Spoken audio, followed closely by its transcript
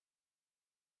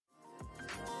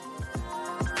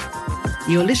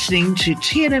You're listening to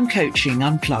TNM Coaching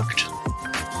Unplugged.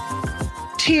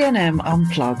 TNM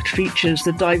Unplugged features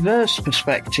the diverse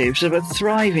perspectives of a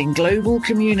thriving global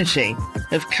community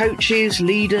of coaches,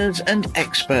 leaders, and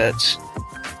experts.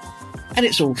 And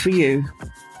it's all for you.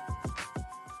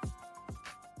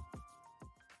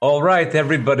 All right,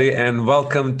 everybody, and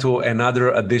welcome to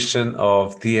another edition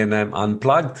of TNM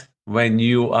Unplugged. When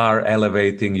you are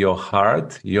elevating your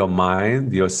heart, your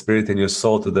mind, your spirit, and your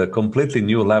soul to the completely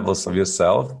new levels of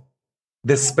yourself,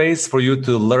 the space for you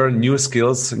to learn new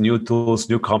skills, new tools,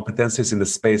 new competencies in the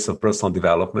space of personal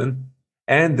development,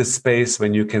 and the space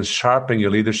when you can sharpen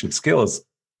your leadership skills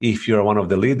if you're one of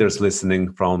the leaders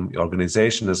listening from your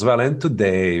organization as well. And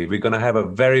today, we're going to have a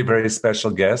very, very special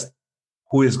guest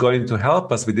who is going to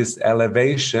help us with this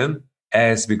elevation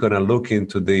as we're going to look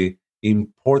into the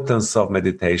importance of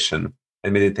meditation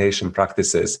and meditation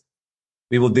practices.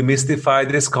 We will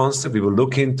demystify this concept. We will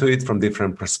look into it from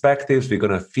different perspectives. We're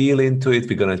going to feel into it.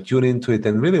 We're going to tune into it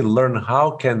and really learn how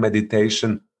can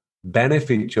meditation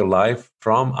benefit your life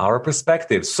from our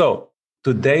perspective. So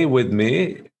today with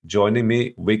me, joining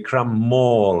me, Vikram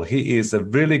Mall. He is a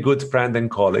really good friend and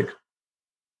colleague.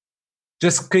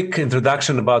 Just quick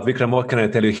introduction about Vikram. What can I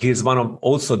tell you? He's one of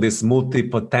also this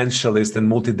multi-potentialist and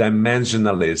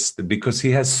multi-dimensionalist because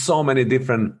he has so many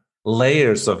different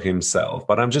layers of himself.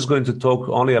 But I'm just going to talk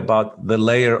only about the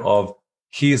layer of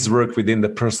his work within the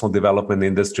personal development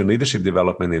industry and leadership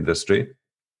development industry.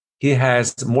 He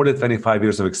has more than 25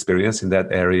 years of experience in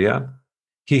that area.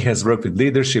 He has worked with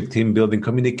leadership, team building,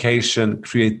 communication,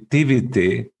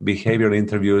 creativity, behavioral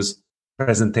interviews,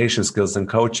 presentation skills and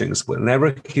coachings.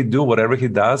 Whenever he do whatever he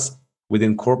does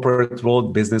within corporate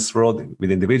world, business world, with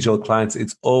individual clients,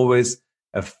 it's always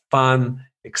a fun,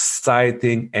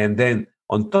 exciting, and then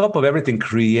on top of everything,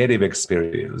 creative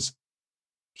experience.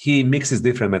 He mixes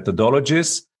different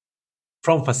methodologies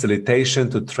from facilitation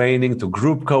to training to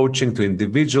group coaching to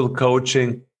individual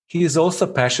coaching. He is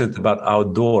also passionate about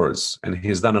outdoors, and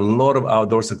he's done a lot of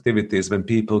outdoors activities when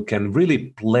people can really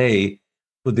play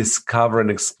to discover and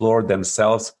explore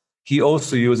themselves. He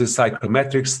also uses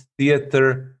psychometrics,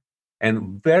 theater,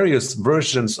 and various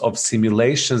versions of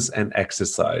simulations and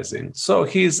exercising. So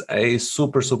he's a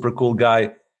super, super cool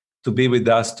guy to be with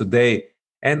us today.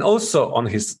 And also on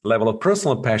his level of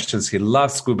personal passions, he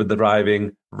loves scuba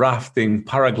diving, rafting,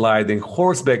 paragliding,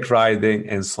 horseback riding,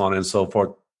 and so on and so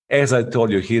forth. As I told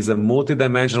you, he's a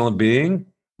multidimensional being,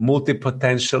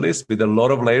 multi-potentialist with a lot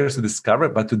of layers to discover.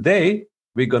 But today,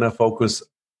 we're going to focus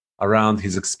around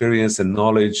his experience and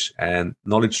knowledge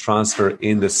transfer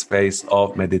in the space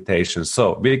of meditation.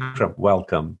 So, Vikram,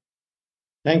 welcome.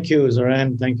 Thank you,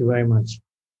 Zoran. Thank you very much.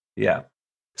 Yeah.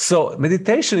 So,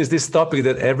 meditation is this topic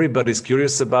that everybody's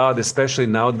curious about, especially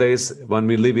nowadays when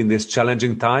we live in these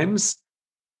challenging times.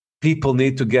 People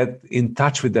need to get in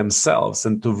touch with themselves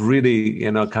and to really,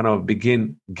 kind of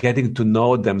begin getting to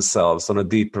know themselves on a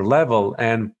deeper level.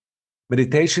 And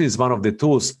meditation is one of the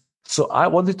tools. So I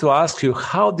wanted to ask you,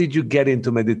 how did you get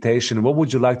into meditation? What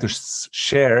would you like to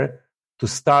share to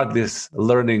start this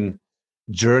learning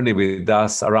journey with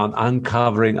us around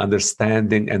uncovering,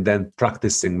 understanding, and then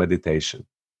practicing meditation?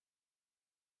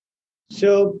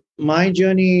 So my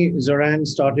journey, Zoran,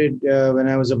 started when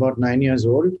I was about 9 years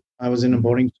old. I was in a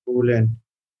boarding school, and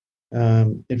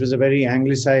it was a very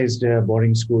anglicized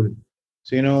boarding school.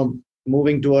 So,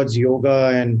 moving towards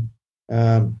yoga and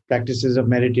practices of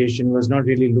meditation was not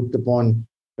really looked upon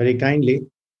very kindly.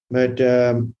 But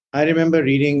I remember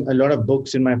reading a lot of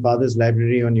books in my father's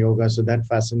library on yoga, so that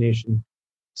fascination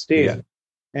stayed. Yeah.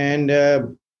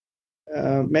 And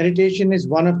meditation is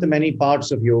one of the many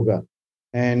parts of yoga.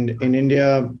 And in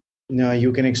India,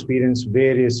 you can experience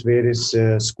various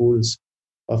schools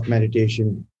of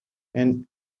meditation. And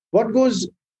what was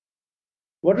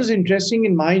interesting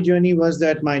in my journey was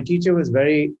that my teacher was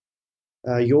very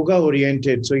yoga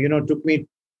oriented. So, took me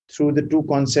through the two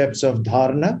concepts of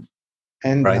dharana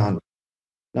and dhyana.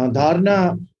 Now,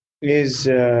 dharana is,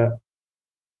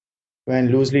 when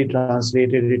loosely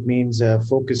translated, it means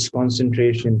focus,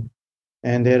 concentration.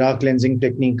 And there are cleansing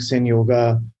techniques in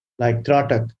yoga like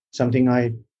Tratak, something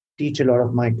I teach a lot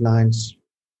of my clients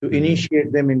to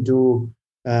initiate them into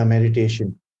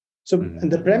meditation. So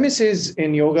the premise is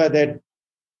in yoga that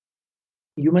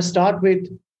you must start with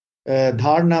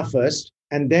dharana first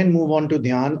and then move on to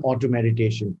dhyan or to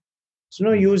meditation.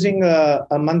 So, using a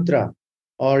mantra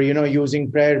or,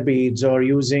 using prayer beads or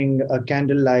using a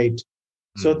candlelight.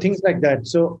 So things like that.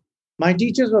 So my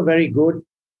teachers were very good.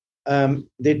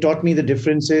 They taught me the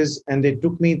differences and they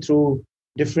took me through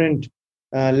different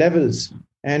levels.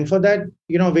 And for that,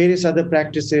 various other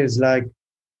practices like,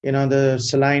 the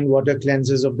saline water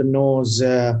cleanses of the nose,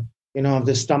 of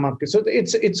the stomach. So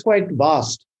it's quite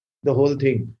vast, the whole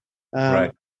thing.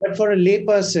 Right. But for a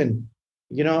layperson,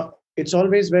 it's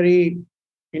always very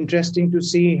interesting to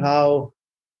see how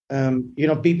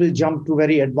people jump to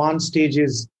very advanced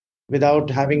stages without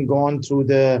having gone through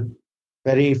the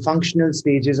very functional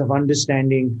stages of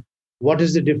understanding what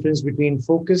is the difference between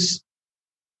focus,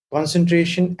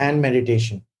 concentration, and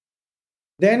meditation.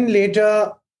 Then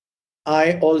later,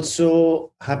 I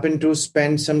also happened to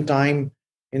spend some time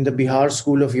in the Bihar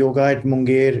School of Yoga at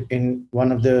Munger in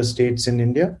one of the states in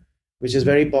India, which is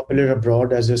very popular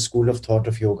abroad as a school of thought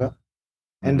of yoga.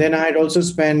 And then I had also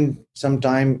spent some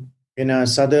time in a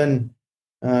southern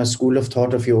school of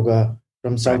thought of yoga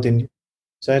from South India.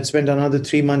 So I had spent another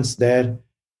 3 months there,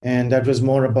 and that was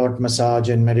more about massage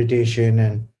and meditation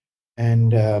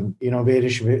and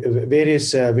various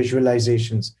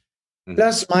visualizations.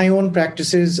 Plus my own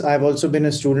practices. I've also been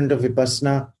a student of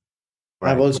Vipassana.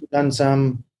 I've also done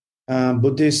some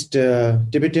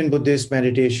Tibetan Buddhist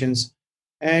meditations,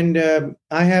 and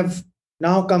I have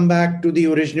now come back to the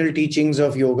original teachings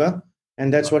of yoga.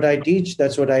 And that's what I teach.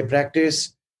 That's what I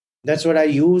practice. That's what I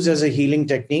use as a healing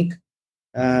technique.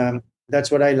 That's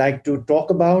what I like to talk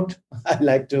about. I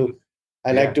like to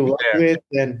work with,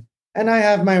 and I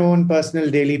have my own personal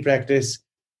daily practice,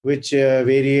 which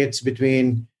varies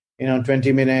between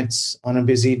 20 minutes on a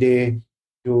busy day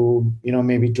to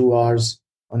maybe 2 hours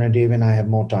on a day when I have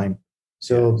more time.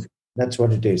 So that's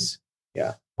what it is.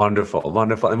 Yeah. Wonderful,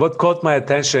 wonderful. And what caught my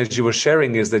attention as you were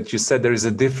sharing is that you said there is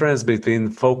a difference between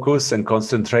focus and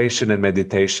concentration and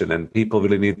meditation, and people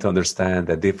really need to understand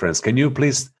that difference. Can you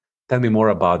please tell me more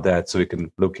about that so we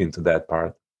can look into that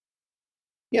part?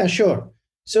 Yeah, sure.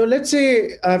 So let's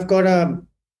say I've got a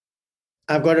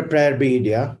prayer bead,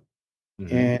 yeah,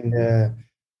 and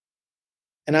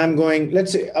I'm going.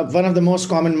 Let's say one of the most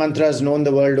common mantras known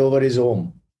the world over is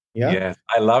Om. Yeah. Yeah,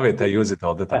 I love it. I use it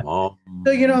all the time. Om.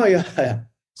 So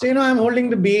So, I'm holding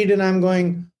the bead and I'm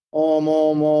going, Om,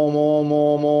 Om, Om, Om,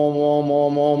 Om, Om, Om,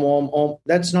 Om, Om, Om, Om.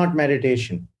 That's not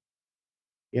meditation.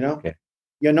 Okay.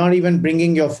 You're not even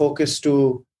bringing your focus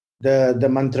to the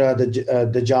mantra,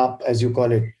 the jap, as you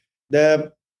call it,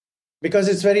 because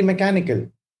it's very mechanical.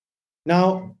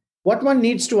 Now, what one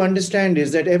needs to understand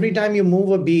is that every time you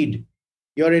move a bead,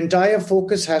 your entire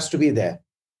focus has to be there.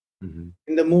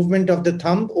 In the movement of the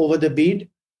thumb over the bead,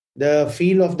 the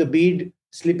feel of the bead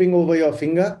slipping over your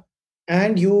finger,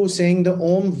 and you saying the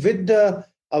Om with the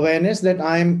awareness that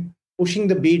I'm pushing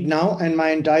the bead now, and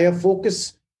my entire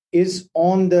focus is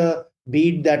on the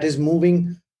bead that is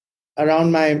moving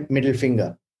around my middle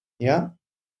finger. Yeah.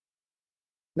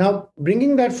 Now,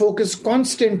 bringing that focus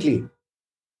constantly,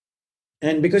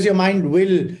 and because your mind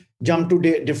will jump to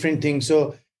different things.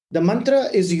 So the mantra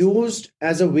is used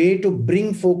as a way to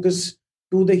bring focus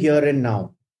to the here and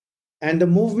now. And the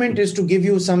movement is to give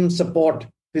you some support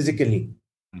physically.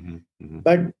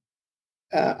 But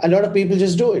a lot of people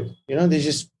just do it. They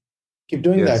just keep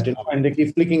doing that, and they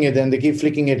keep flicking it, and they keep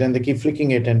flicking it, and they keep flicking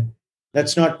it. And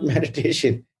that's not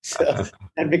meditation. So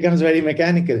that becomes very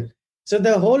mechanical. So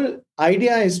the whole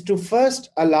idea is to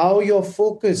first allow your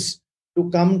focus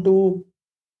to come to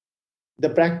the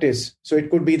practice. So it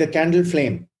could be the candle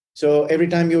flame. So every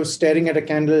time you're staring at a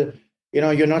candle,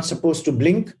 you're not supposed to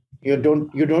blink. You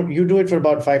do it for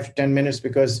about 5 to 10 minutes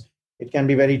because it can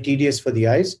be very tedious for the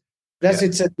eyes. Plus,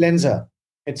 it's a cleanser.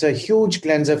 It's a huge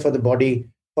cleanser for the body,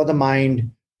 for the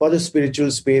mind, for the spiritual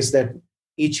space that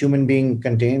each human being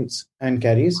contains and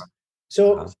carries.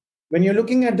 So when you're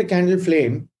looking at the candle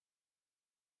flame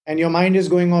and your mind is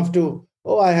going off to,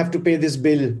 I have to pay this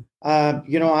bill. I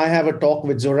have a talk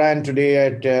with Zoran today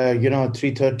at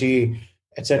 3:30,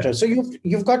 etc. So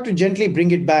you've got to gently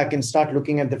bring it back and start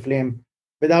looking at the flame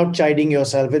without chiding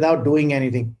yourself, without doing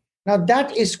anything. Now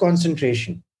that is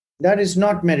concentration. That is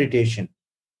not meditation.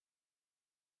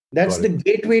 That's the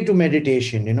gateway to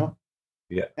meditation,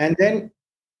 Yeah. And then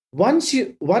once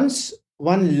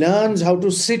one learns how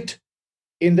to sit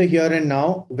in the here and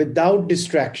now without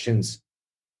distractions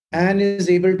and is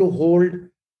able to hold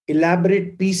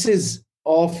elaborate pieces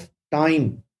of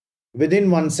time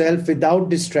within oneself without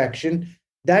distraction,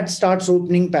 that starts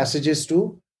opening passages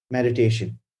to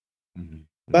meditation.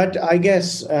 But I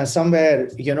guess somewhere,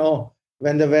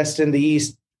 when the West and the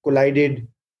East collided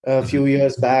a few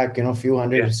years back, few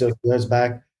hundreds of years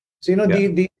back. So,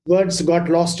 the words got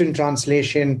lost in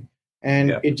translation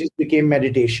and it just became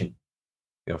meditation.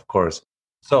 Yeah, of course.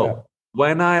 So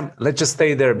let's just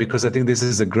stay there because I think this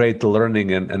is a great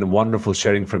learning and wonderful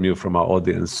sharing from you, from our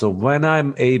audience. So when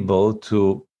I'm able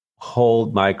to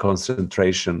hold my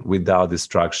concentration without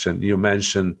distraction, you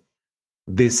mentioned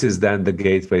this is then the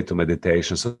gateway to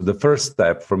meditation. So the first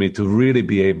step for me to really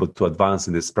be able to advance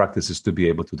in this practice is to be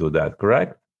able to do that,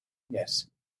 correct? Yes.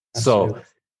 Absolutely. So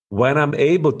when I'm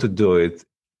able to do it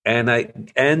and I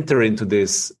enter into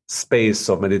this space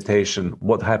of meditation,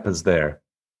 what happens there?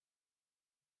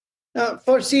 Now,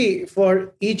 for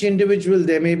each individual,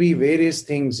 there may be various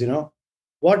things,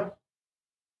 what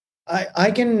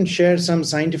I can share some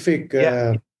scientific,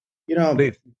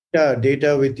 Please.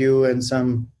 data with you, and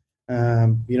some,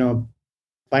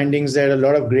 findings that a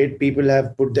lot of great people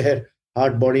have put their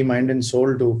heart, body, mind, and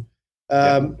soul to.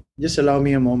 Just allow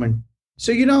me a moment.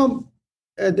 So,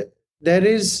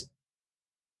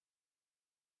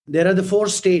 there are the 4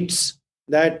 states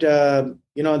that,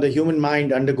 the human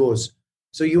mind undergoes.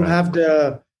 So you have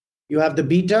the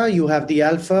beta, you have the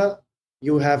alpha,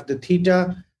 you have the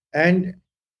theta, and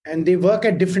they work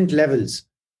at different levels.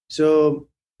 So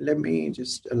let me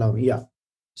just allow me. Yeah.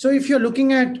 So if you're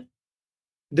looking at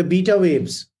the beta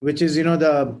waves, which is,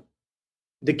 the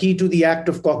key to the act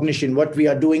of cognition, what we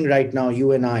are doing right now,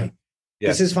 you and I,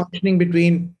 this is functioning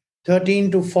between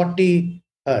 13 to 40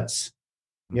 hertz.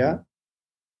 Yeah.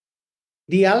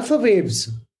 The alpha waves,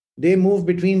 they move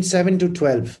between 7 to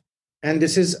 12. And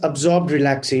this is absorbed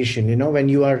relaxation, when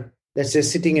you are, let's say,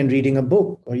 sitting and reading a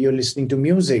book, or you're listening to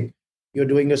music, you're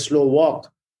doing a slow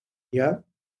walk. Yeah.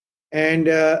 And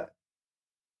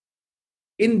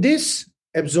in this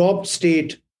absorbed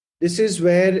state, this is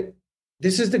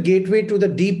the gateway to the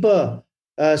deeper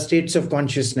states of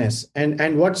consciousness.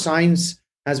 And what science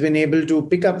has been able to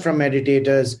pick up from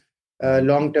meditators,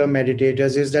 long-term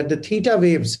meditators, is that the theta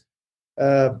waves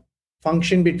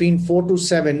function between 4 to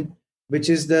 7, which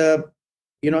is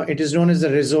it is known as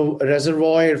the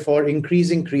reservoir for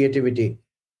increasing creativity.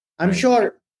 I'm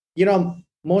sure,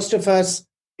 most of us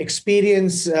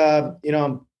experience,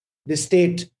 the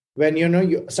state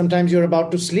when, sometimes you're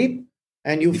about to sleep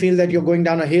and you feel that you're going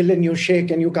down a hill and you shake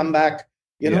and you come back,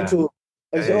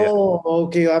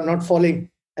 okay, I'm not falling.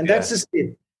 And that's the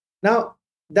state. Now,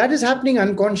 that is happening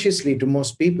unconsciously to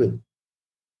most people.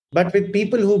 But with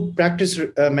people who practice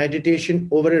meditation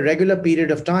over a regular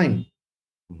period of time,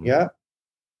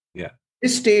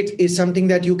 this state is something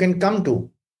that you can come to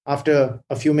after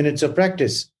a few minutes of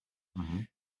practice.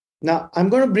 Now, I'm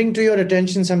going to bring to your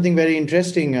attention something very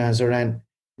interesting, Zoran.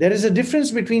 There is a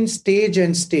difference between stage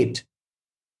and state.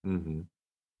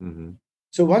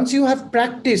 So once you have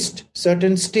practiced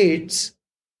certain states,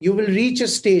 you will reach a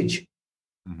stage.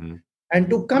 And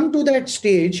to come to that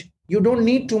stage, you don't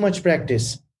need too much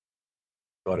practice.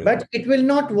 But it will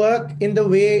not work in the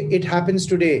way it happens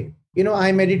today.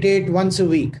 I meditate once a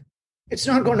week. It's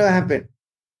not going to happen.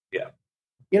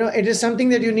 It is something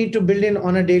that you need to build in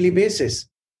on a daily basis.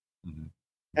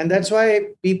 And that's why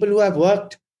people who have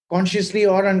worked consciously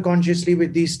or unconsciously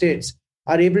with these states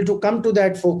are able to come to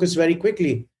that focus very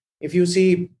quickly. If you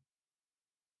see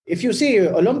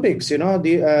Olympics,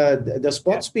 the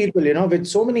sports people, with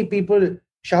so many people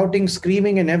shouting,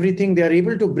 screaming and everything, they are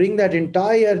able to bring that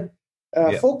entire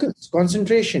focus,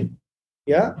 concentration.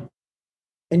 Yeah.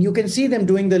 And you can see them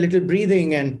doing the little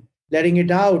breathing and letting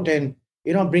it out and,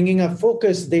 bringing a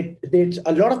focus.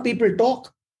 A lot of people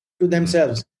talk to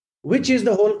themselves, which is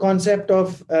the whole concept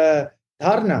of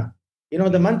dharana,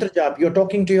 the mantra jap. You're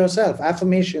talking to yourself,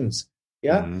 affirmations.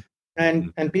 Yeah.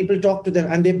 And people talk to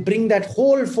them and they bring that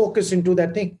whole focus into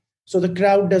that thing. So the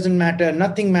crowd doesn't matter.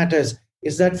 Nothing matters.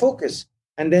 Is that focus.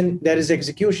 And then there is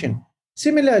execution.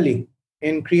 Similarly,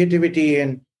 in creativity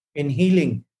and in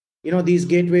healing, these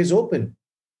gateways open.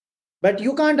 But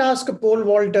you can't ask a pole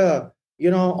vaulter,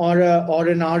 or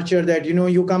an archer that,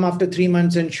 you come after 3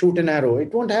 months and shoot an arrow.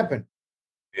 It won't happen.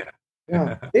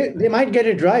 They might get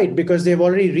it right because they've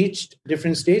already reached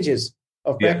different stages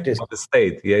of practice. Of the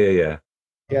state. Yeah.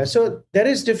 So there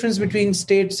is difference between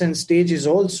states and stages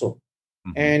also.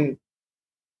 And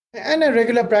a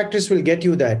regular practice will get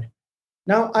you that.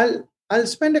 Now, I'll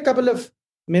spend a couple of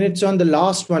minutes on the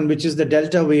last one, which is the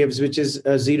delta waves, which is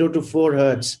 0 to 4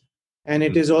 hertz. And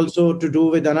it is also to do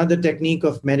with another technique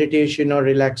of meditation or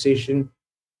relaxation,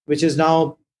 which is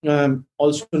now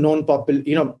also known,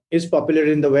 is popular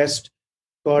in the West,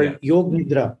 called Yog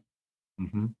Nidra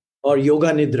or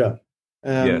Yoga Nidra.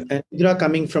 And Nidra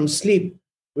coming from sleep,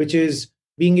 which is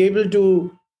being able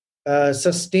to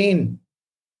sustain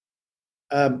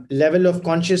level of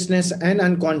consciousness and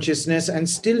unconsciousness and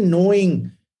still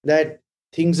knowing that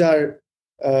things are,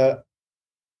 there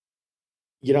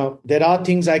are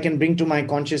things I can bring to my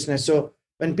consciousness. So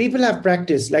when people have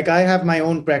practice, like I have my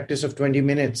own practice of 20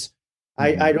 minutes,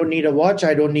 I don't need a watch.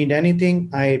 I don't need anything.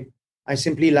 I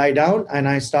simply lie down and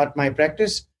I start my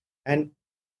practice. And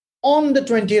on the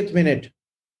 20th minute,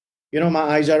 my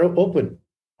eyes are open.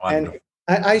 Wonderful.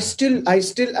 And I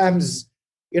still am,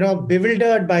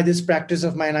 bewildered by this practice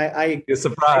of mine. You're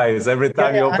surprised every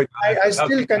time you open your eyes. I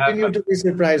still continue to be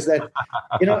surprised that,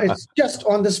 it's just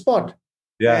on the spot.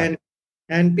 Yeah.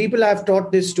 And people I've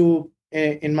taught this to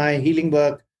in my healing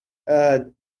work,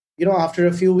 after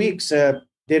a few weeks,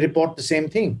 they report the same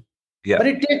thing. Yeah. But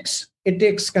it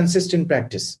takes consistent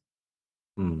practice.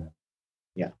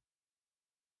 Yeah.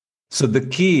 So the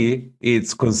key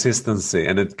is consistency,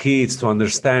 and the key is to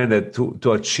understand that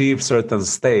to achieve certain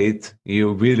state,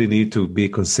 you really need to be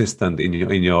consistent in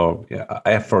your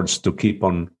efforts to keep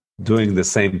on doing the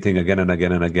same thing again and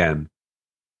again and again.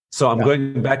 So I'm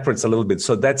going backwards a little bit.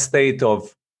 So that state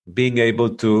of being able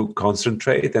to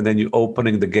concentrate, and then you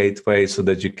opening the gateway so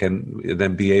that you can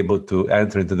then be able to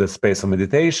enter into the space of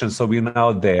meditation. So we're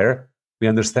now there. We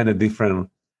understand the different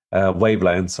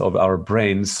wavelengths of our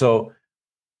brain. So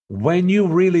when you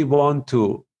really want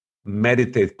to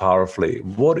meditate powerfully,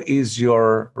 what is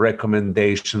your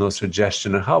recommendation or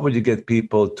suggestion, and how would you get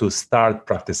people to start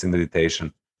practicing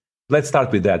meditation? Let's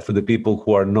start with that for the people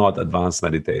who are not advanced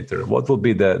meditator. What would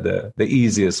be the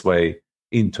easiest way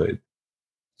into it?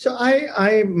 So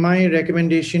my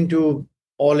recommendation to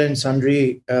all and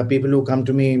sundry people who come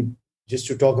to me just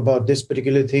to talk about this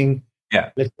particular thing.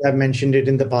 Yeah. Let's say I've mentioned it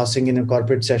in the passing in a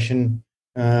corporate session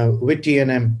with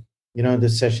TNM. The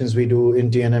sessions we do in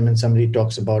TNM, and somebody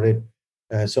talks about it.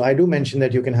 So I do mention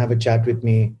that you can have a chat with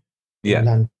me.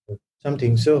 Yeah.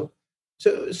 Something. So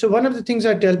one of the things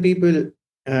I tell people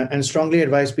and strongly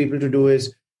advise people to do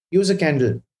is use a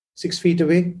candle 6 feet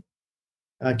away,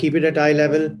 keep it at eye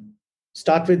level,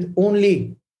 start with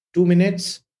only 2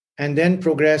 minutes, and then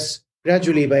progress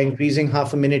gradually by increasing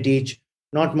half a minute each,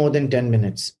 not more than 10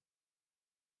 minutes.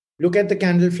 Look at the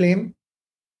candle flame,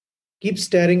 keep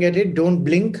staring at it, don't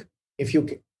blink. If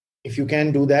you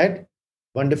can do that,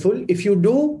 wonderful. If you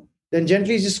do, then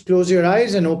gently just close your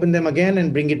eyes and open them again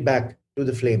and bring it back to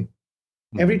the flame.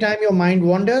 Every time your mind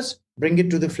wanders, bring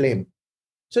it to the flame.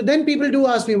 So then people do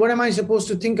ask me, what am I supposed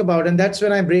to think about? And that's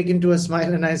when I break into a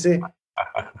smile and I say,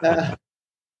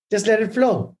 just let it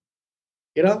flow.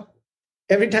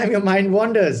 Every time your mind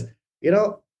wanders,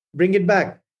 bring it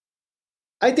back.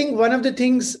 I think one of the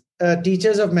things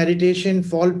teachers of meditation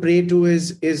fall prey to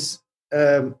is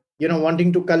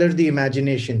wanting to color the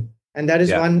imagination. And that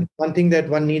is one thing that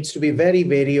one needs to be very,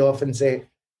 very often say,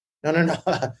 no,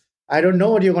 I don't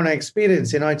know what you're going to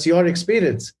experience. It's your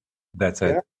experience. That's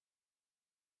it.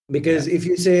 Because if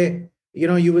you say,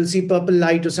 you will see purple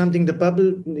light or something, the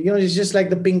purple, it's just like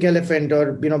the pink elephant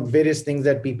or, various things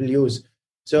that people use.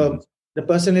 So the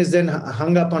person is then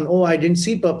hung up on, I didn't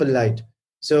see purple light.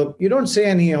 So you don't say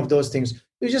any of those things.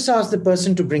 You just ask the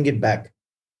person to bring it back.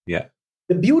 Yeah.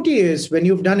 The beauty is when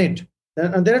you've done it,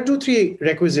 there are 2-3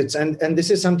 requisites. And this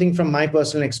is something from my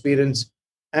personal experience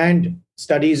and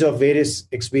studies of various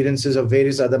experiences of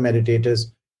various other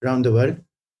meditators around the world.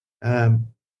 I'd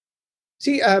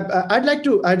like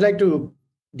to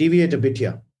deviate a bit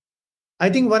here. I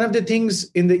think one of the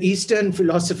things in the Eastern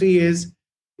philosophy is,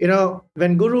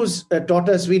 when gurus taught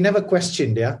us, we never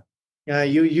questioned.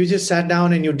 You just sat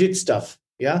down and you did stuff.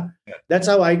 That's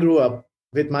how I grew up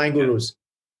with my gurus.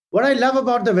 What I love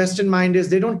about the Western mind is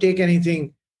they don't take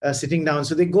anything sitting down.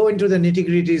 So they go into the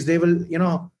nitty-gritties. They will,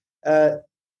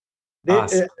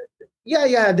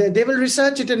 they will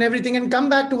research it and everything and come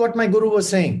back to what my guru was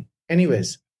saying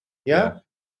anyways. But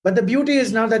the beauty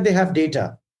is now that they have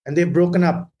data and they've broken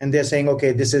up and they're saying,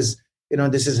 okay, this is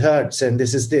hertz and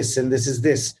this is this and this is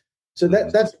this. So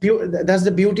that's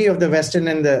the beauty of the Western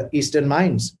and the Eastern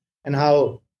minds and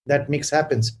how that mix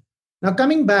happens. Now,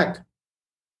 coming back,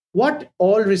 what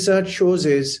all research shows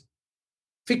is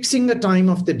fixing the time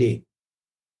of the day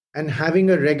and having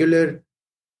a regular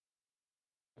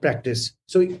practice.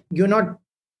 So you're not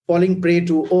falling prey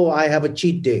to, I have a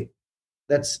cheat day.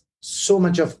 That's so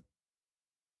much of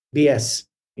BS.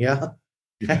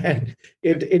 And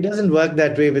it doesn't work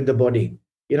that way with the body.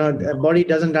 The body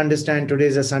doesn't understand today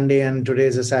is a Sunday and today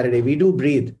is a Saturday. We do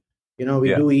breathe, we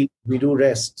do eat, we do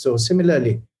rest. So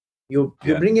similarly, you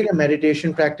bring in a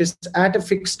meditation practice at a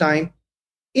fixed time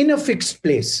in a fixed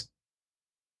place.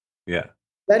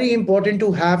 Very important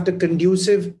to have the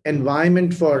conducive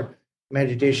environment for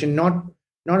meditation, not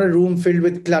a room filled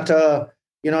with clutter,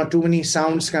 too many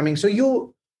sounds coming. So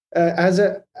you, as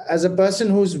a person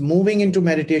who's moving into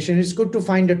meditation, it's good to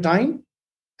find a time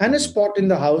and a spot in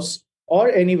the house or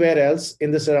anywhere else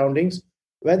in the surroundings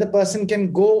where the person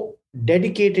can go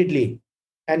dedicatedly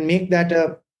and make that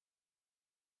a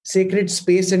sacred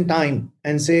space and time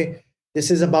and say,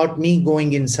 this is about me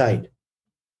going inside.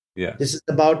 This is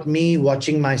about me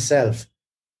watching myself.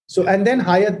 So, and then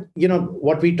higher,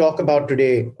 what we talk about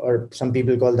today, or some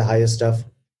people call the higher stuff,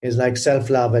 is like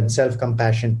self-love and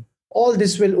self-compassion. All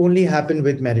this will only happen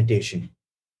with meditation.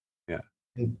 Yeah.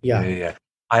 Yeah.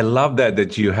 I love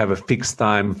that you have a fixed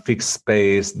time, fixed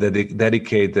space,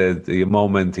 dedicated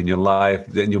moment in your life.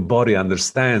 Then your body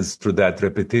understands through that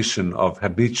repetition of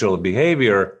habitual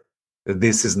behavior that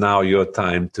this is now your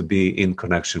time to be in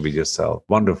connection with yourself.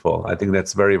 Wonderful. I think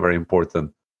that's very, very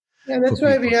important. Yeah, that's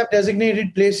why we have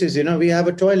designated places. We have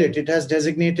a toilet. It has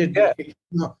designated,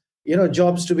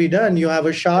 jobs to be done. You have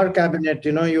a shower cabinet.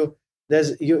 You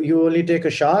only take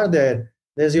a shower there.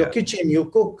 There's your kitchen. You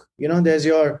cook. There's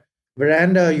your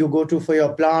veranda you go to for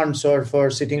your plants or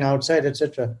for sitting outside,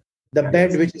 etc. The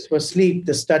bed, which is for sleep.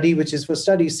 The study, which is for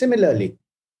study. Similarly,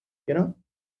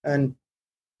 and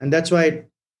that's why,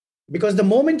 because the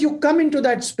moment you come into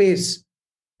that space,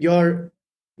 your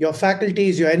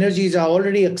faculties, your energies are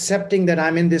already accepting that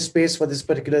I'm in this space for this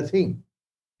particular thing.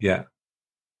 Yeah.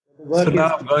 So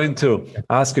now I'm going to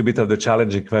ask you a bit of the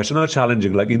challenging question. Not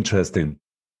challenging, like interesting.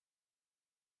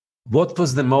 What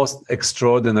was the most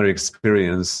extraordinary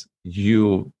experience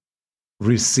you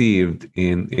received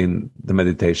in the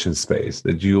meditation space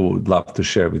that you would love to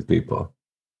share with people?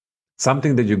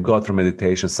 Something that you got from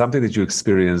meditation, something that you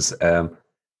experienced,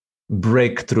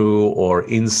 breakthrough or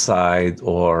insight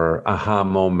or aha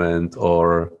moment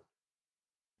or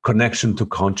connection to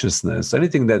consciousness,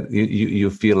 anything that you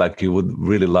feel like you would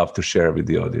really love to share with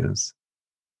the audience?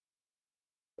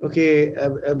 Okay,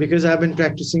 because I've been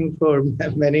practicing for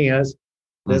many years,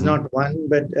 there's not one,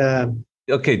 but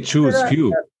okay, choose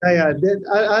few.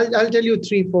 I'll tell you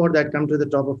 3-4 that come to the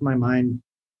top of my mind.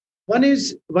 One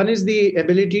is the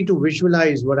ability to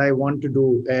visualize what I want to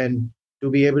do and to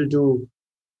be able to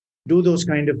do those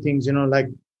kind of things, like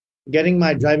getting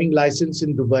my driving license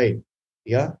in Dubai.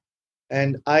 Yeah.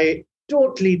 And I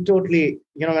totally,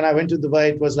 when I went to Dubai,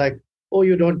 it was like, oh,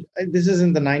 this is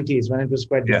in the 90s when it was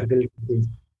quite difficult.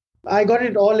 I got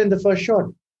it all in the first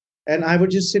shot. And I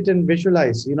would just sit and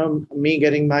visualize, me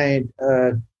getting my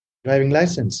driving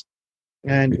license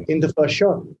and in the first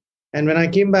shot. And when I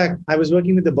came back, I was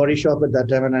working with the body shop at that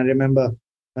time. And I remember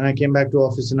when I came back to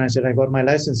office and I said, I got my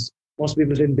license. Most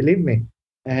people didn't believe me.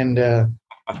 And how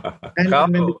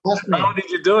did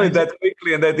you do it that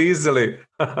quickly and that easily?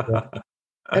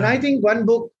 And I think one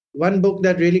book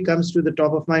that really comes to the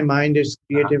top of my mind is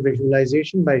Creative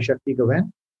Visualization by Shakti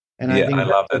Gawain. And I think I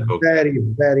love that book. Very,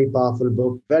 very powerful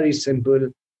book, very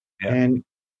simple. Yeah.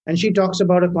 And she talks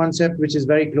about a concept which is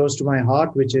very close to my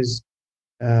heart, which is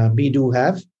be, do,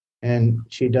 have. And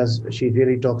she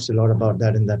really talks a lot about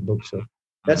that in that book. So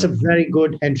that's a very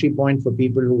good entry point for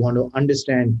people who want to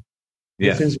understand the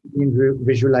difference between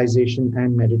visualization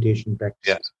and meditation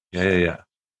practice. Yeah.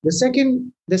 The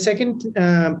second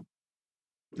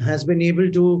has been able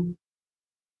to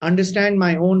understand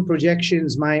my own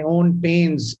projections, my own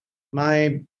pains,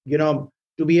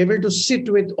 to be able to sit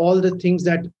with all the things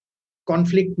that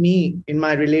conflict me in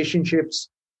my relationships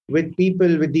with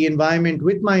people, with the environment,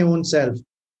 with my own self.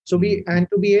 To be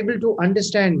able to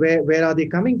understand where are they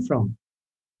coming from.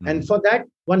 And for that,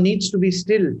 one needs to be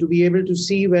still, to be able to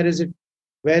see where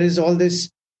is all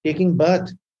this taking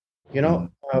birth,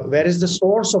 where is the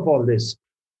source of all this.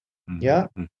 Yeah.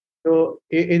 So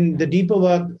in the deeper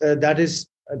work,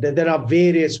 there are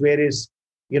various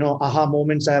aha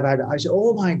moments I've had. I say,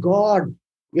 oh my God,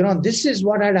 this is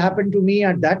what had happened to me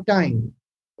at that time.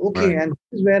 Okay. Right. And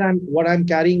this is what I'm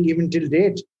carrying even till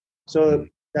date. So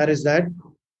that is that.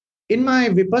 In my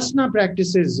Vipassana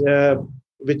practices,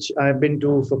 which I've been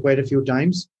to for quite a few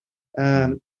times,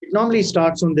 it normally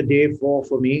starts on the day 4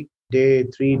 for me, day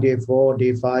 3, day 4,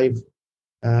 day 5.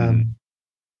 And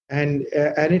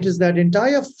it is that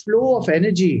entire flow of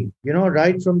energy,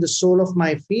 right from the sole of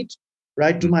my feet,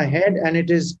 right to my head. And it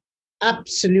is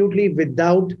absolutely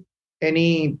without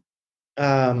any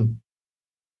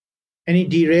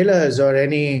derailers or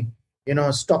any,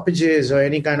 stoppages or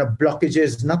any kind of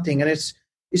blockages, nothing. And it's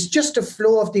just a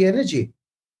flow of the energy.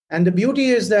 And the beauty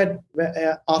is that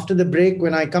after the break,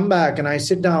 when I come back and I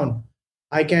sit down,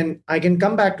 I can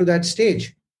come back to that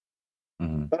stage.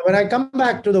 But when I come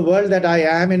back to the world that I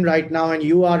am in right now and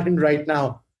you are in right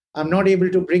now, I'm not able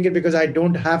to bring it because I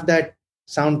don't have that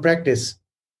sound practice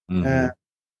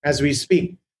as we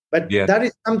speak. But that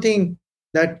is something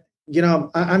that,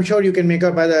 I'm sure you can make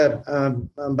up by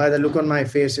the look on my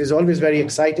face, is always very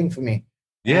exciting for me.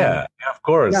 Yeah, of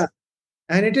course. Yeah.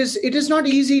 And it is not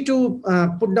easy to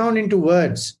put down into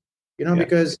words,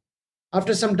 because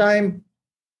after some time,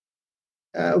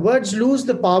 words lose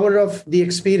the power of the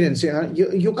experience.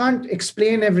 You can't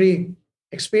explain every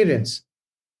experience.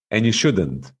 and you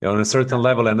shouldn't, on a certain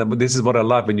level. And this is what I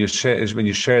love when you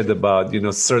shared about,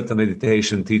 certain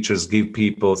meditation teachers give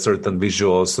people certain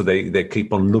visuals, so they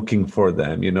keep on looking for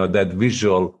them. That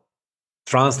visual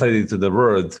translated to the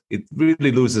word, it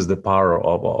really loses the power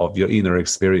of your inner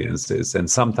experiences. And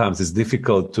sometimes it's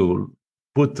difficult to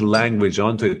put language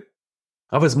onto it.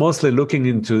 I was mostly looking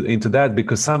into that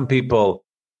because some people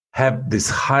have these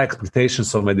high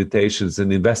expectations of meditations,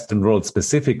 and in Western world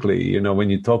specifically, when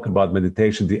you talk about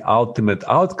meditation, the ultimate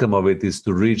outcome of it is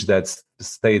to reach that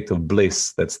state of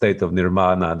bliss, that state of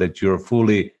nirvana, that you're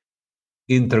fully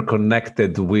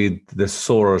interconnected with the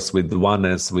source, with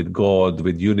oneness, with God,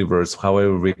 with universe,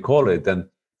 however we call it. And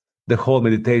the whole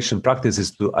meditation practice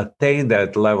is to attain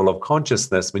that level of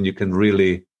consciousness when you can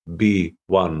really be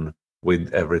one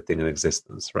with everything in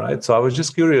existence, right? So I was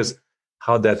just curious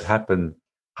how that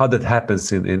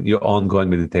happens in your ongoing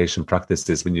meditation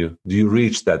practices. Do you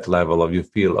reach that level of you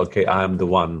feel, okay, I'm the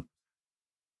one?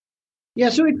 Yeah,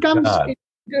 so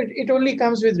it only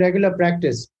comes with regular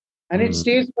practice, and it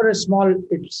stays for a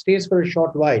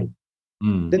short while.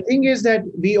 The thing is that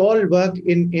we all work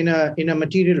in a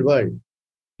material world.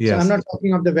 Yes. So I'm not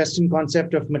talking of the Western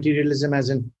concept of materialism as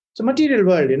in, it's a material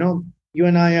world, you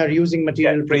and I are using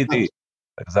material. 3D.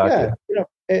 Exactly.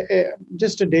 Yeah,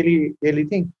 just a daily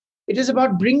thing. It is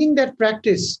about bringing that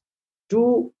practice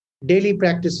to daily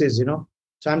practices, So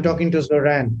I'm talking to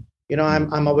Zoran.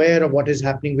 I'm aware of what is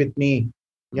happening with me.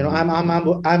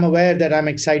 I'm aware that I'm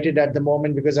excited at the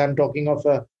moment because I'm talking of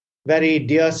a very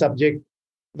dear subject,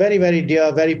 very, very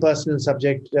dear, very personal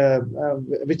subject,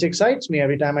 which excites me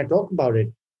every time I talk about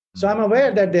it. So I'm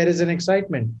aware that there is an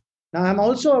excitement. Now I'm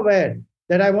also aware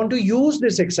that I want to use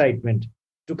this excitement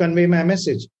to convey my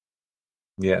message.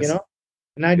 Yes.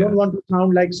 And I don't want to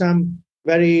sound like some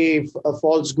very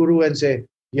false guru and say,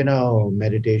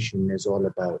 meditation is all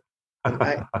about.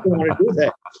 I don't want to do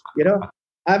that.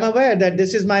 I'm aware that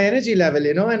this is my energy level,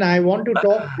 and I want to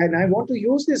talk and I want to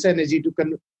use this energy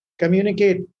to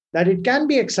communicate that it can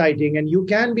be exciting and you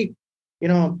can be,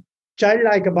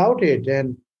 childlike about it.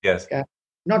 And yes,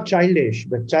 not childish,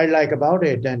 but childlike about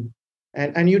it.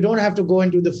 And you don't have to go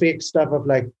into the fake stuff of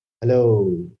like,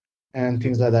 hello, and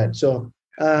things like that. So,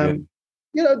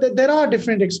 there are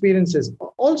different experiences.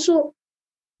 Also,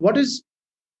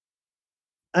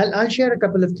 I'll share a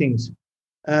couple of things.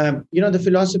 The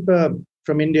philosopher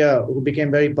from India who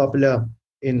became very popular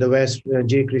in the West,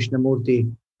 J.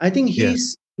 Krishnamurti, I think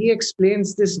he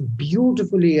explains this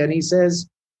beautifully, and he says,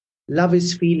 love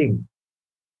is feeling.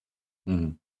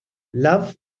 Mm-hmm.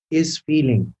 Love is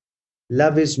feeling.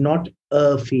 Love is not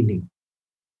a feeling.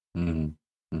 Mm-hmm.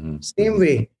 Mm-hmm. Same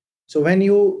way. So when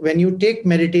you take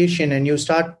meditation and you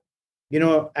start,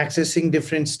 accessing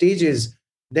different stages,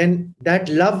 then that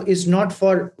love is not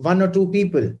for one or two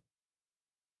people.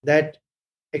 That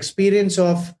experience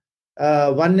of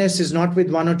oneness is not with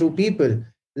one or two people.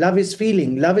 Love is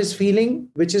feeling. Love is feeling,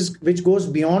 which goes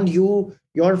beyond you,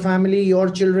 your family, your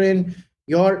children,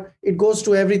 it goes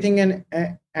to everything and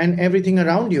everything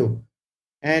around you.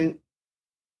 And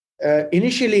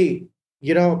initially,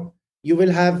 you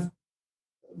will have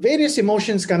various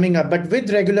emotions coming up, but with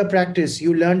regular practice,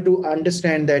 you learn to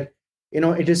understand that,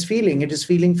 it is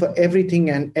feeling for everything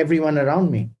and everyone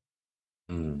around me.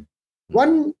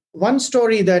 Mm-hmm. One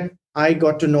story that I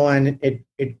got to know, and it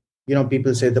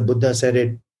people say the Buddha said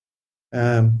it.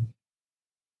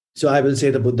 So I will say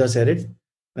the Buddha said it.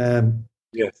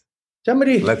 Yes.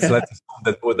 Somebody. Let's assume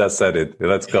that Buddha said it.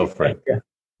 Let's go for it. Yeah,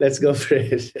 let's go for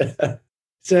it.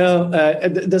 So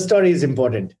the story is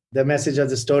important. The message of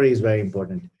the story is very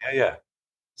important. Yeah.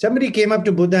 Somebody came up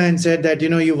to Buddha and said that,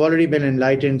 you've already been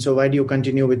enlightened, so why do you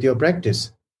continue with your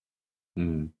practice?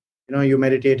 Mm. You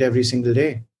meditate every single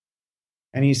day.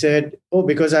 And he said,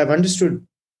 because I've understood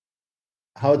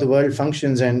how the world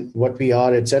functions and what we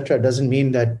are, etc., doesn't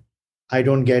mean that I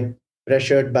don't get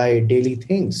pressured by daily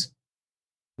things.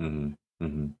 Mm-hmm.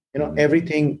 Mm-hmm.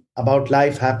 Everything about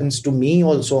life happens to me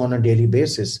also on a daily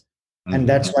basis. Mm-hmm. And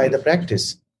that's why the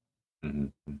practice. Mm-hmm.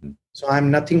 Mm-hmm. So I'm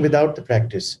nothing without the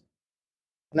practice.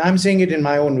 And I'm saying it in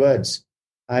my own words.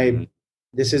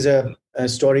 This is a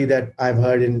story that I've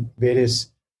heard in various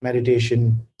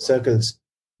meditation circles.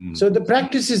 Mm-hmm. So the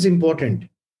practice is important.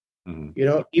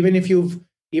 Mm-hmm. Even if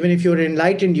you're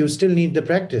enlightened, you still need the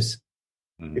practice,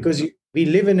 because we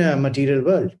live in a material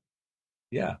world.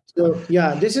 Yeah. So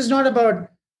this is not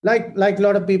about like a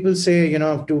lot of people say,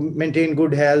 to maintain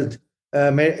good health,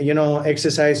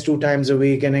 exercise 2 times a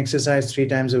week and exercise 3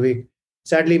 times a week.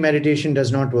 Sadly, meditation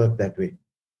does not work that way.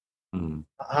 Mm.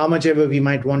 How much ever we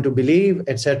might want to believe,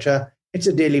 etc., it's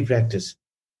a daily practice.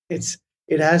 It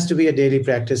has to be a daily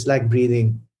practice, like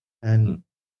breathing. And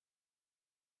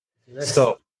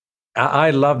So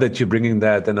I love that you're bringing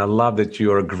that, and I love that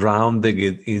you're grounding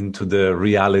it into the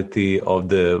reality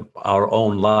of our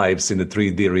own lives in the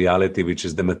 3D reality, which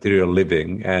is the material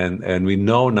living. And we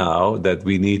know now that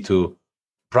we need to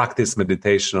practice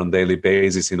meditation on a daily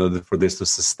basis in order for this to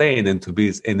sustain and to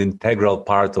be an integral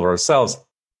part of ourselves.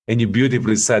 And you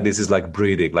beautifully said this is like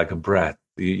breathing, like a breath.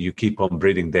 You keep on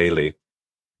breathing daily.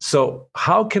 So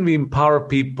how can we empower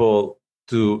people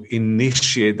to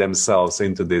initiate themselves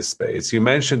into this space? You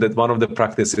mentioned that one of the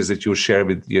practices that you share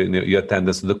with your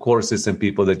attendants to the courses and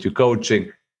people that you're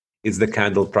coaching is the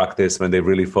candle practice, when they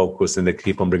really focus and they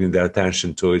keep on bringing their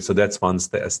attention to it. So that's one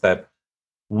step.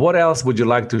 What else would you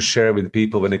like to share with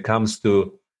people when it comes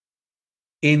to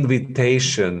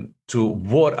invitation to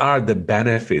what are the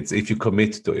benefits if you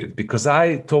commit to it? Because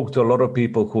I talk to a lot of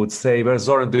people who would say, "Where,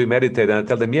 Zoran, do you meditate?" And I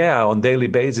tell them, "Yeah, on daily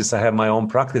basis, I have my own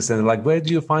practice." And they're like, "Where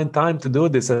do you find time to do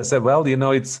this?" I said, "Well,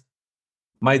 it's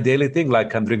my daily thing.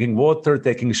 Like I'm drinking water,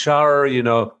 taking shower,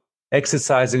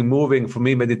 exercising, moving. For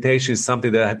me, meditation is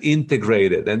something that I've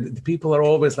integrated." And people are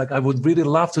always like, "I would really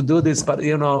love to do this, but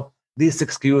this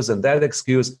excuse and that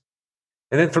excuse."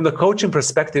 And then from the coaching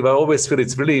perspective, I always feel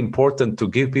it's really important to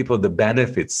give people the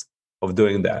benefits of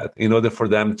doing that in order for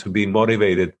them to be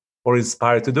motivated or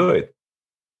inspired to do it.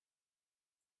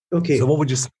 Okay. So what would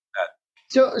you say to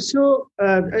that? So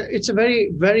it's a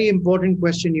very, very important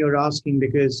question you're asking,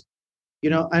 because,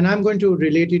 and I'm going to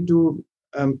relate it to,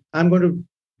 I'm going to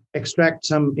extract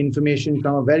some information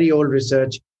from a very old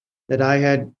research that I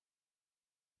had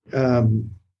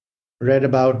read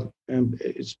about.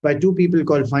 It's by two people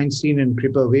called Feinstein and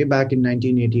Kripper way back in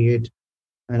 1988.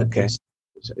 And okay.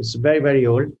 It's very, very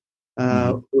old,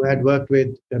 who had worked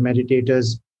with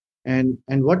meditators. And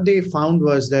what they found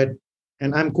was that,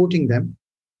 and I'm quoting them,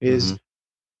 is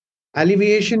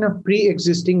alleviation of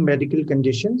pre-existing medical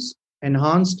conditions,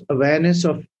 enhanced awareness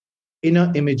of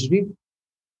inner imagery,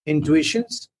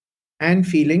 intuitions and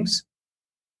feelings,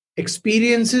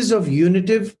 experiences of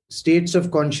unitive states of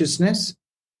consciousness,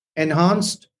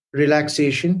 enhanced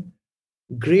relaxation,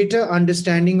 greater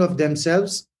understanding of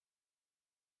themselves,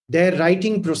 their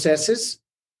writing processes,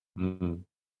 and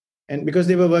because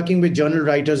they were working with journal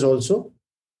writers also,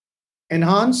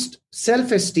 enhanced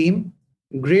self-esteem,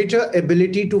 greater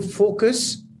ability to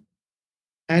focus,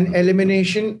 and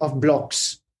elimination of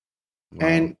blocks,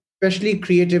 and especially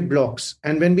creative blocks.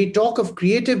 And when we talk of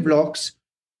creative blocks,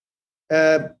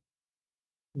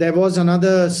 there was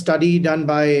another study done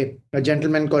by a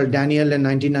gentleman called Daniel in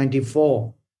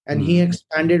 1994, and he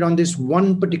expanded on this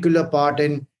one particular part.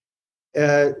 And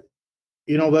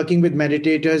working with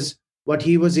meditators, what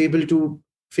he was able to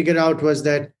figure out was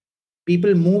that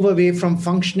people move away from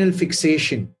functional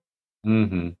fixation,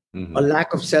 a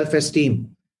lack of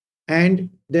self-esteem. And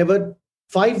there were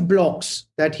 5 blocks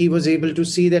that he was able to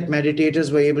see that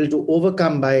meditators were able to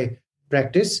overcome by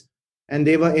practice. And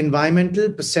they were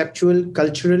environmental, perceptual,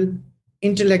 cultural,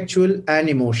 intellectual, and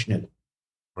emotional.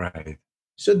 Right.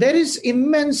 So there is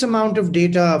immense amount of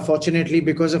data, fortunately,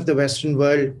 because of the Western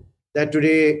world, that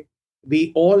today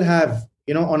we all have,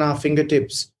 on our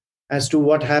fingertips as to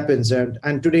what happens.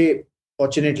 And today,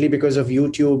 fortunately, because of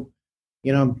YouTube,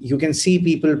 you can see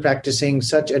people practicing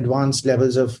such advanced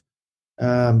levels of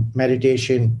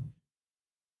meditation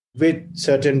with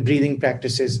certain breathing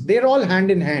practices. They're all hand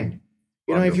in hand.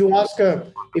 If you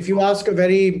ask a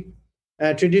very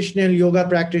traditional yoga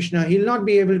practitioner, he'll not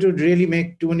be able to really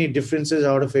make too many differences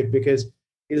out of it, because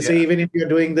he'll say, even if you're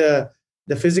doing the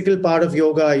physical part of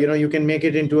yoga, you can make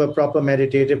it into a proper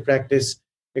meditative practice,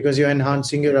 because you're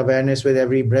enhancing your awareness with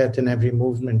every breath and every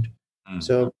movement.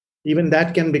 So even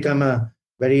that can become a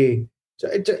very,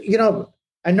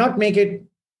 and not make it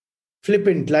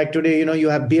flippant. Like today, you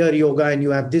have beer yoga and you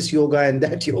have this yoga and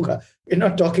that yoga. We're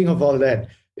not talking of all that.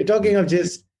 We're talking of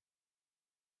just,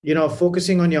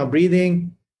 focusing on your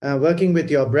breathing, working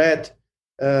with your breath,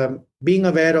 being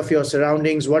aware of your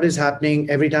surroundings, what is happening.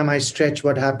 Every time I stretch,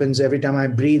 what happens? Every time I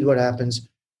breathe, what happens?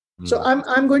 So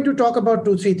I'm going to talk about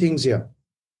 2-3 things here.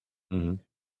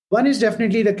 One is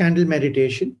definitely the candle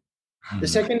meditation. The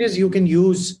second is you can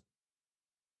use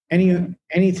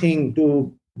anything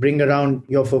to bring around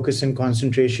your focus and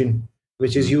concentration,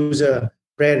 which is use a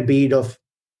prayer bead of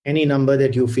any number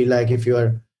that you feel like. If you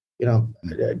are,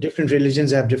 different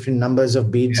religions have different numbers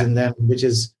of beads in them, which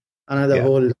is another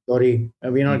whole story.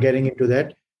 We're not getting into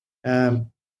that.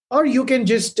 Or you can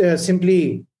just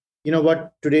simply,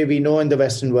 what today we know in the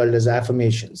Western world as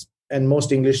affirmations, and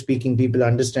most English-speaking people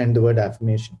understand the word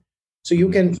affirmation. So you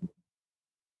can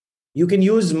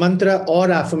use mantra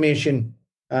or affirmation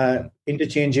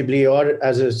interchangeably or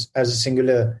as a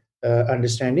singular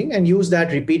understanding, and use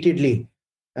that repeatedly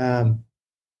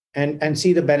and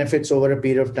see the benefits over a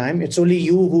period of time. It's only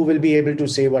you who will be able to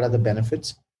say what are the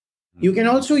benefits. You can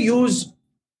also use,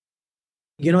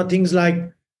 things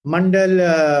like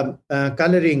mandal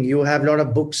coloring. You have a lot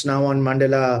of books now on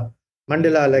mandala,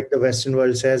 like the Western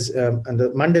world says, and the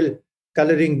mandal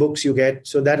coloring books you get.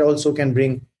 So that also can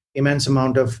bring immense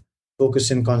amount of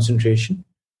focus and concentration.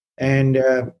 And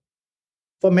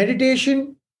for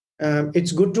meditation,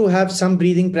 it's good to have some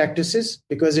breathing practices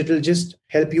because it will just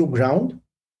help you ground.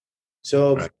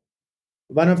 So right.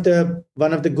 one of the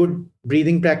good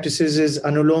breathing practices is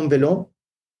Anulom Vilom.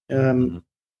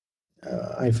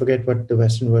 I forget what the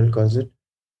Western world calls it,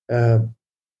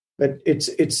 but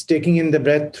it's taking in the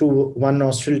breath through one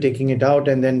nostril, taking it out,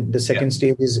 and then the second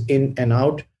stage is in and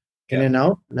out, like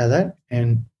that,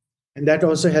 and that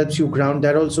also helps you ground.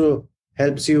 That also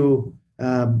helps you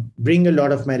bring a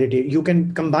lot of meditation. You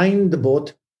can combine the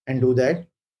both and do that.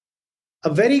 A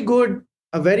very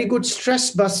good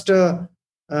stress buster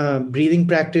breathing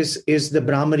practice is the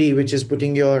Brahmari, which is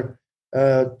putting your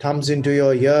thumbs into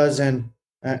your ears and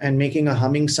making a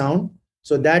humming sound.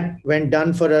 So that, when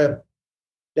done for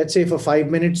let's say for 5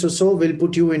 minutes or so, will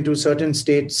put you into certain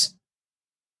states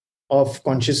of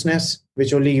consciousness,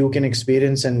 which only you can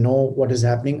experience and know what is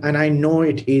happening. And I know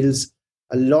it heals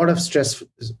a lot of stress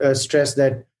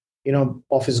that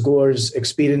office goers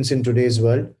experience in today's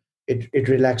world. It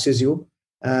relaxes you.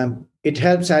 It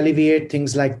helps alleviate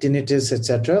things like tinnitus,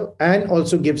 etc., and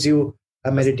also gives you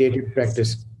a meditative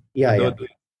practice. Like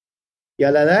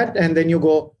that, and then you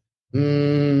go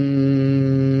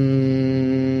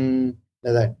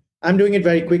like that. I'm doing it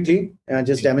very quickly,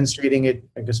 just demonstrating it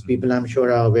because people, I'm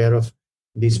sure, are aware of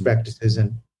these practices.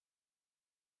 And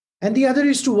the other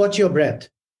is to watch your breath.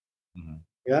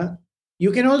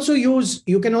 You can also use.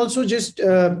 You can also just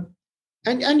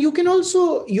and you can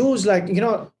also use, like,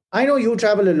 I know you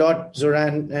travel a lot,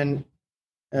 Zoran, and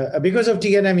because of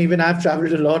TNM, even I've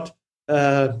traveled a lot.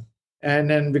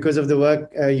 And then because of the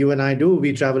work you and I do,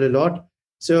 we travel a lot.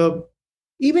 So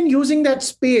even using that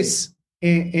space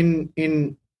in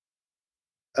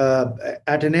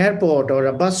at an airport or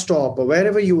a bus stop or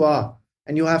wherever you are,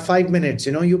 and you have 5 minutes,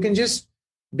 you can just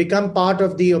become part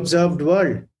of the observed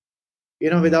world,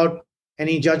 without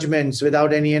any judgments,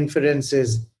 without any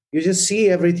inferences. You just see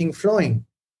everything flowing.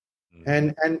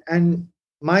 And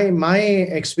my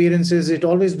experiences, it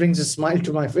always brings a smile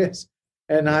to my face,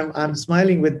 and I'm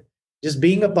smiling with just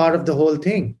being a part of the whole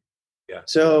thing.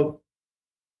 So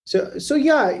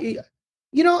yeah,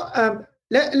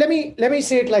 let me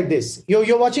say it like this.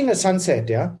 You're watching a sunset,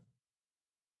 yeah?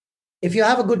 If you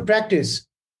have a good practice,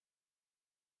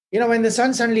 when the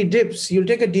sun suddenly dips, you'll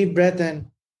take a deep breath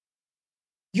and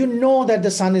that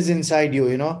the sun is inside you,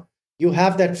 You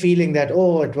have that feeling that,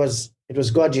 it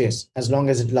was gorgeous as long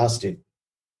as it lasted.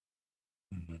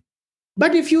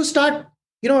 But if you start,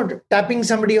 tapping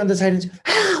somebody on the side and say,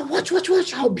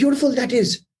 watch, how beautiful that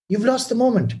is. You've lost the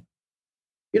moment.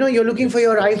 You're looking for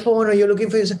your iPhone, or you're looking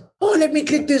for let me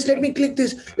click this, let me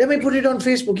put it on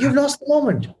Facebook. You've lost the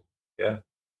moment. Yeah.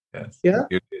 Yes. Yeah.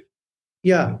 You did.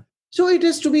 Yeah. So it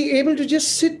is to be able to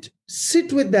just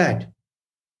sit with that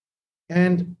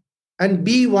and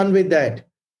be one with that.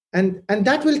 And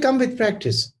that will come with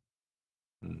practice.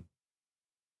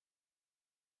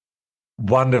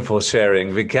 Wonderful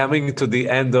sharing. We're coming to the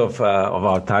end of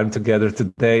our time together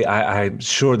today. I'm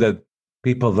sure that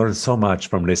people learn so much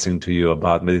from listening to you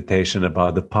about meditation,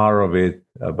 about the power of it,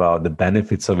 about the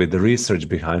benefits of it, the research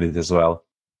behind it as well.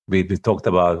 We talked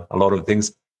about a lot of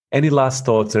things. Any last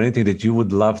thoughts or anything that you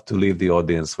would love to leave the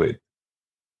audience with?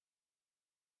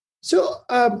 So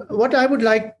what I would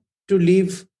like to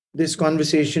leave this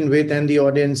conversation with, and the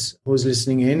audience who's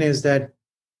listening in, is that,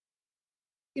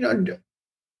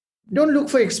 don't look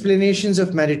for explanations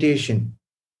of meditation.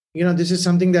 This is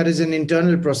something that is an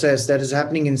internal process that is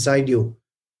happening inside you.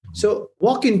 So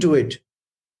walk into it.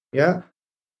 Yeah.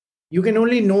 You can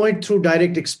only know it through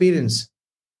direct experience.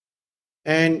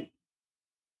 And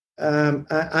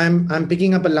I'm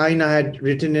picking up a line I had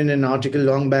written in an article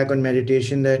long back on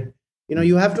meditation, that,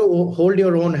 you have to hold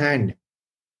your own hand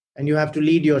and you have to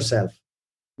lead yourself.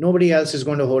 Nobody else is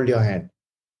going to hold your hand.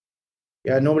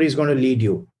 Yeah. Nobody's going to lead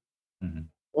you.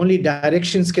 Only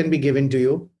directions can be given to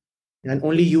you, and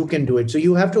only you can do it. So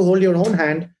you have to hold your own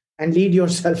hand and lead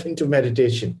yourself into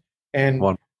meditation. And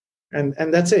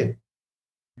that's it.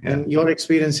 Yeah. And your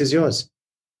experience is yours.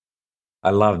 I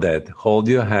love that. Hold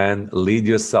your hand, lead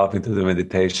yourself into the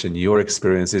meditation. Your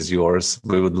experience is yours.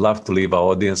 We would love to leave our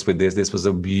audience with this. This was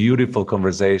a beautiful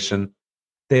conversation.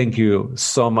 Thank you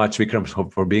so much,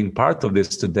 Vikram, for being part of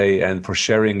this today and for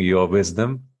sharing your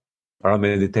wisdom around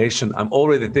meditation. I'm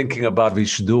already thinking about we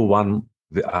should do one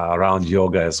around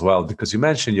yoga as well, because you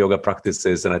mentioned yoga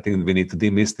practices, and I think we need to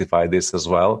demystify this as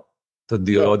well to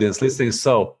the audience listening.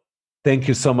 So thank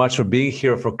you so much for being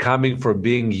here, for coming, for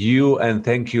being you, and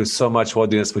thank you so much,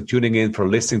 audience, for tuning in, for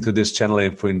listening to this channel,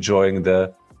 and for enjoying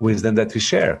the wisdom that we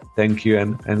share. Thank you,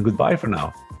 and goodbye for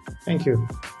now. Thank you.